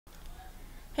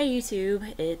Hey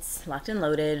YouTube, it's Locked and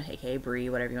Loaded, aka Bree,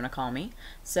 whatever you want to call me.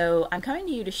 So I'm coming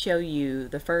to you to show you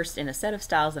the first in a set of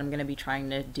styles that I'm going to be trying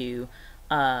to do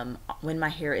when my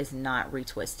hair is not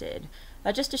retwisted.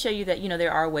 Just to show you that,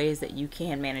 there are ways that you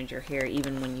can manage your hair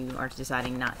even when you are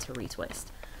deciding not to retwist.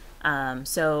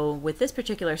 So with this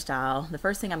particular style, the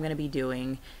first thing I'm going to be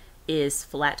doing is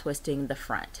flat twisting the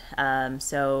front.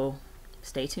 So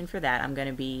stay tuned for that. I'm going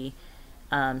to be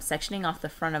sectioning off the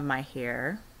front of my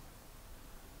hair.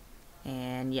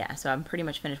 And yeah, so I'm pretty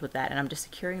much finished with that, and I'm just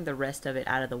securing the rest of it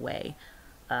out of the way,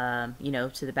 to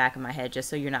the back of my head, just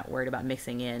so you're not worried about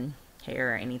mixing in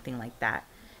hair or anything like that.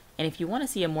 And if you want to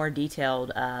see a more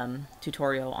detailed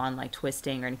tutorial on like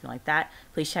twisting or anything like that,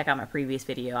 please check out my previous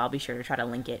video. I'll be sure to try to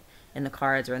link it in the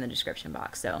cards or in the description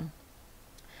box. So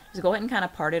just go ahead and kind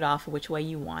of part it off which way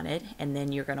you want it, and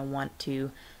then you're going to want to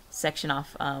section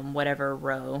off whatever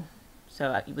row.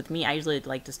 So with me, I usually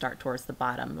like to start towards the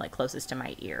bottom, like closest to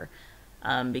my ear,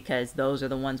 because those are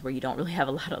the ones where you don't really have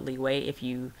a lot of leeway if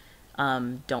you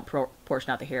don't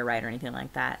portion out the hair right or anything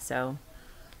like that. So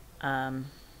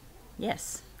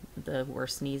yes, the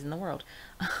worst sneeze in the world.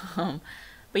 But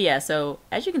yeah, so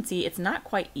as you can see, it's not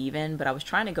quite even, but I was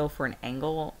trying to go for an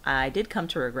angle. I did come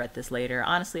to regret this later.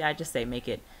 Honestly, I just say make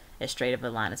it as straight of a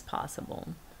line as possible.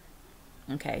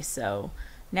 Okay, so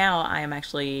now I am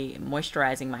actually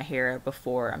moisturizing my hair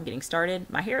before I'm getting started.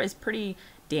 My hair is pretty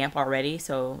damp already,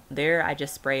 so there I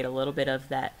just sprayed a little bit of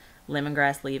that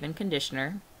lemongrass leave-in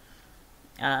conditioner.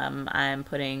 I'm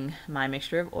putting my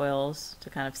mixture of oils to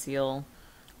kind of seal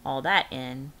all that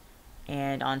in,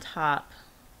 and on top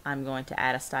I'm going to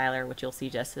add a styler, which you'll see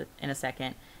just in a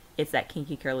second. It's that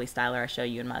kinky curly styler I show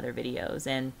you in my other videos.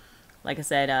 And like I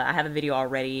said, I have a video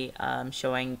already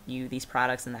showing you these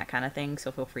products and that kind of thing,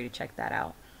 so feel free to check that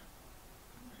out.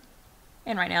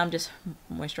 And right now I'm just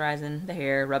moisturizing the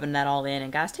hair, rubbing that all in.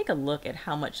 And guys, take a look at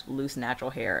how much loose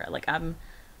natural hair. Like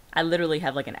I literally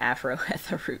have like an afro at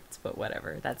the roots, but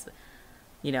whatever. That's,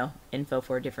 info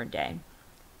for a different day.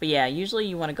 But yeah, usually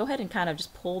you want to go ahead and kind of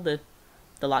just pull the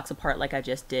locks apart like I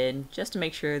just did, just to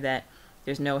make sure that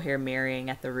there's no hair marrying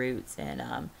at the roots,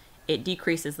 and it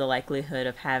decreases the likelihood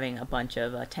of having a bunch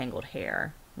of tangled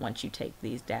hair once you take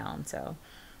these down. So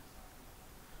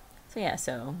yeah,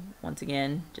 so once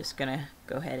again, just gonna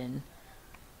go ahead and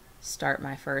start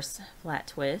my first flat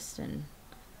twist and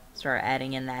start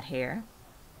adding in that hair.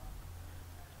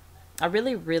 I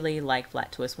really like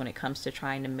flat twists when it comes to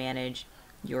trying to manage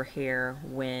your hair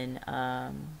when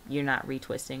you're not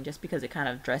retwisting, just because it kind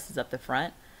of dresses up the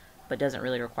front but doesn't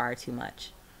really require too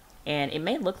much. And it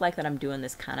may look like that I'm doing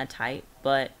this kind of tight,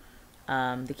 but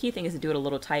the key thing is to do it a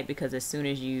little tight, because as soon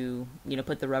as you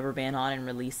put the rubber band on and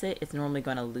release it, it's normally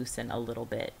going to loosen a little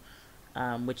bit,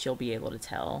 which you'll be able to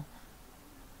tell.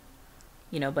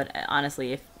 But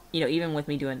honestly, if even with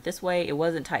me doing it this way, it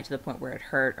wasn't tight to the point where it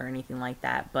hurt or anything like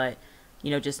that. But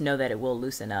just know that it will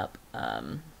loosen up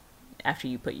after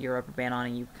you put your rubber band on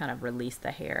and you kind of release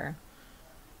the hair.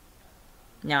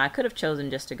 Now I could have chosen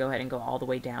just to go ahead and go all the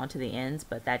way down to the ends,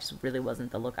 but that just really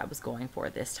wasn't the look I was going for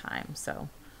this time. So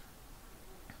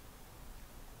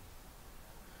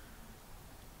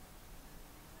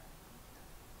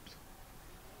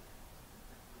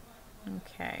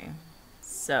okay,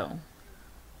 so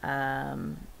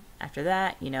after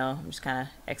that, I'm just kind of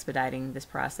expediting this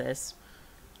process,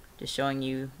 just showing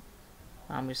you.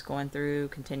 I'm just going through,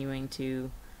 continuing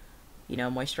to,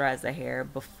 moisturize the hair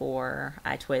before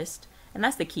I twist. And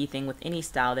that's the key thing with any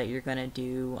style that you're going to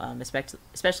do,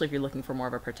 especially if you're looking for more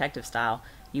of a protective style.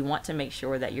 You want to make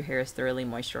sure that your hair is thoroughly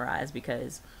moisturized,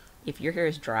 because if your hair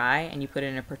is dry and you put it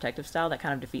in a protective style, that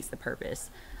kind of defeats the purpose,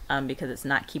 because it's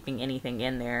not keeping anything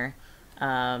in there.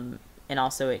 And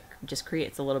also it just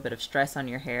creates a little bit of stress on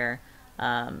your hair.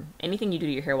 Anything you do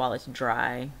to your hair while it's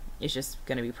dry is just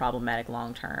going to be problematic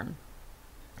long term.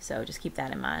 So just keep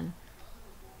that in mind.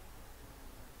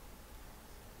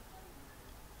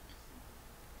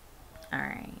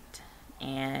 Alright,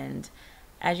 and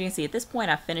as you can see at this point,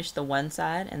 I've finished the one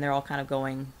side, and they're all kind of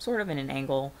going sort of in an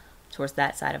angle towards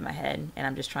that side of my head, and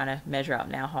I'm just trying to measure out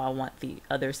now how I want the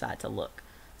other side to look.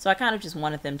 So I kind of just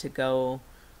wanted them to go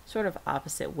sort of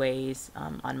opposite ways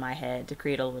on my head, to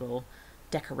create a little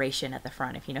decoration at the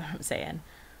front, if you know what I'm saying.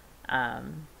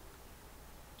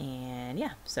 And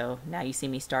yeah, so now you see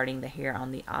me starting the hair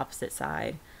on the opposite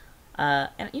side.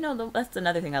 And that's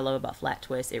another thing I love about flat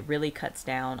twist. It really cuts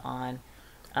down on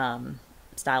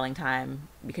styling time,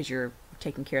 because you're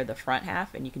taking care of the front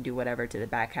half, and you can do whatever to the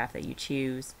back half that you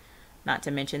choose. Not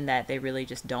to mention that they really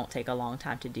just don't take a long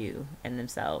time to do in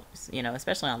themselves,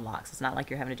 especially on locks. It's not like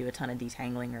you're having to do a ton of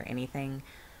detangling or anything.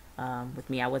 With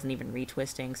me, I wasn't even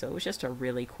retwisting, so it was just a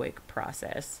really quick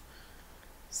process.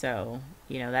 So,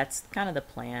 you know, that's kind of the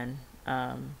plan.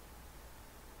 And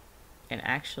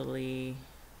actually,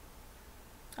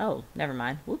 oh, never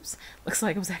mind. Whoops. Looks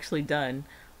like I was actually done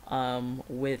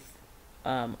with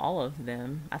all of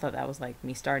them. I thought that was like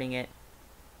me starting it.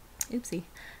 Oopsie.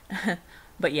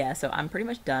 But yeah, so I'm pretty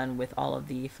much done with all of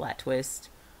the flat twist.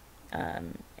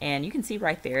 And you can see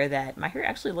right there that my hair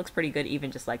actually looks pretty good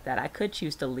even just like that. I could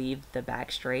choose to leave the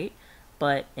back straight,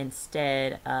 but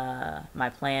instead my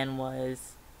plan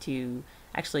was to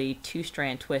actually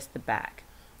two-strand twist the back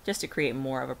just to create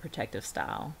more of a protective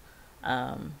style.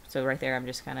 So right there I'm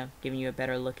just kind of giving you a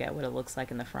better look at what it looks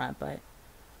like in the front. But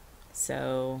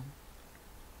so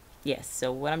yes,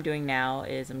 so what I'm doing now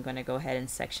is I'm going to go ahead and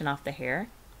section off the hair,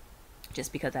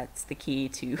 just because that's the key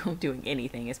to doing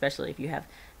anything, especially if you have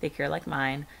thick hair like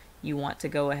mine. You want to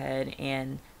go ahead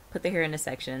and put the hair into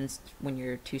sections when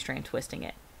you're two-strand twisting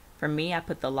it. For me, I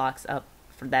put the locks up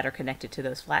that are connected to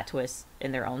those flat twists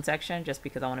in their own section, just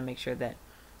because I want to make sure that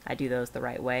I do those the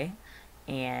right way.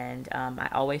 And I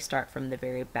always start from the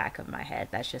very back of my head.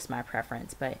 That's just my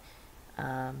preference. But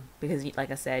because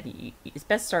like I said, it's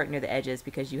best to start near the edges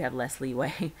because you have less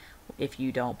leeway if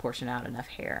you don't portion out enough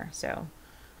hair. So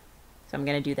I'm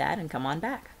going to do that and come on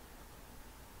back.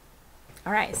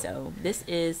 Alright, so this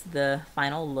is the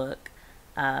final look.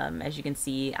 As you can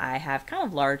see, I have kind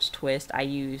of large twist. I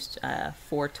used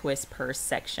 4 twists per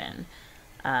section,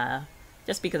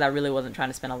 just because I really wasn't trying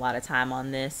to spend a lot of time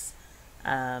on this.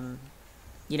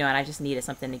 You know, and I just needed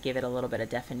something to give it a little bit of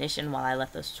definition while I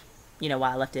left those, you know,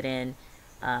 while I left it in.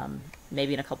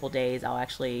 Maybe in a couple days I'll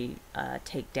actually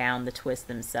take down the twists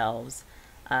themselves,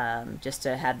 just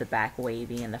to have the back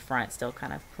wavy and the front still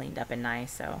kind of cleaned up and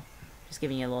nice. So just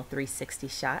giving you a little 360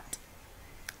 shot.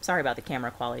 Sorry about the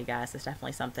camera quality, guys. It's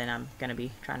definitely something I'm going to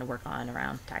be trying to work on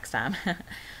around tax time.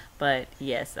 But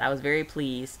yes, I was very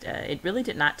pleased. It really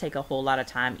did not take a whole lot of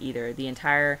time either. The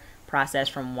entire process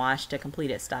from wash to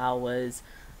completed style was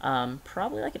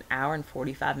probably like an hour and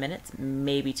 45 minutes,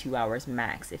 maybe 2 hours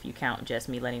max if you count just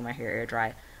me letting my hair air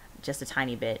dry just a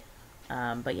tiny bit.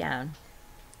 But yeah,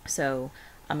 so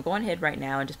I'm going ahead right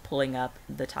now and just pulling up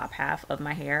the top half of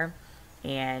my hair.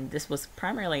 And this was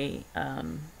primarily,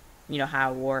 you know, how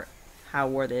I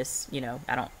wore this. You know,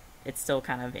 it's still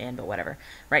kind of in, but whatever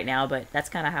right now, but that's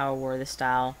kind of how I wore this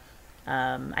style.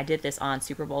 I did this on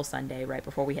Super Bowl Sunday right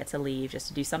before we had to leave, just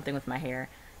to do something with my hair,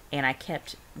 and I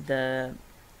kept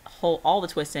all the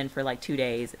twists in for like 2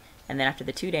 days, and then after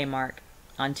the 2-day mark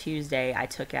on Tuesday I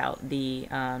took out the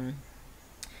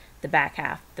back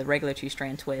half, the regular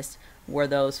 2-strand twist, wore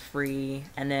those free,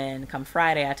 and then come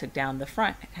Friday I took down the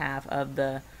front half of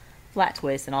the flat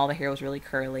twist, and all the hair was really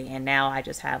curly, and now I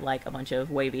just have like a bunch of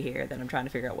wavy hair that I'm trying to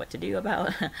figure out what to do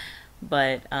about.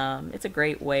 But it's a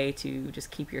great way to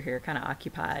just keep your hair kind of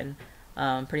occupied.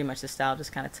 Pretty much the style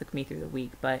just kind of took me through the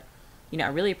week. But you know, I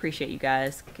really appreciate you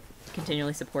guys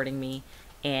continually supporting me.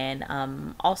 And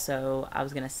also I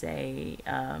was gonna say,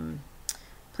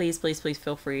 please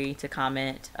feel free to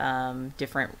comment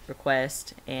different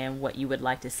requests and what you would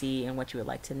like to see and what you would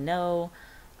like to know.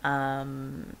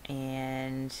 And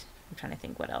I'm trying to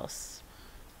think what else.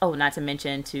 Oh, not to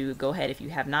mention to go ahead, if you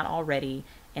have not already,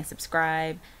 and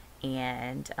subscribe.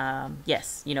 And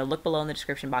yes, you know, look below in the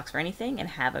description box for anything, and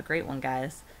have a great one,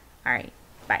 guys. All right,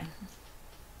 bye.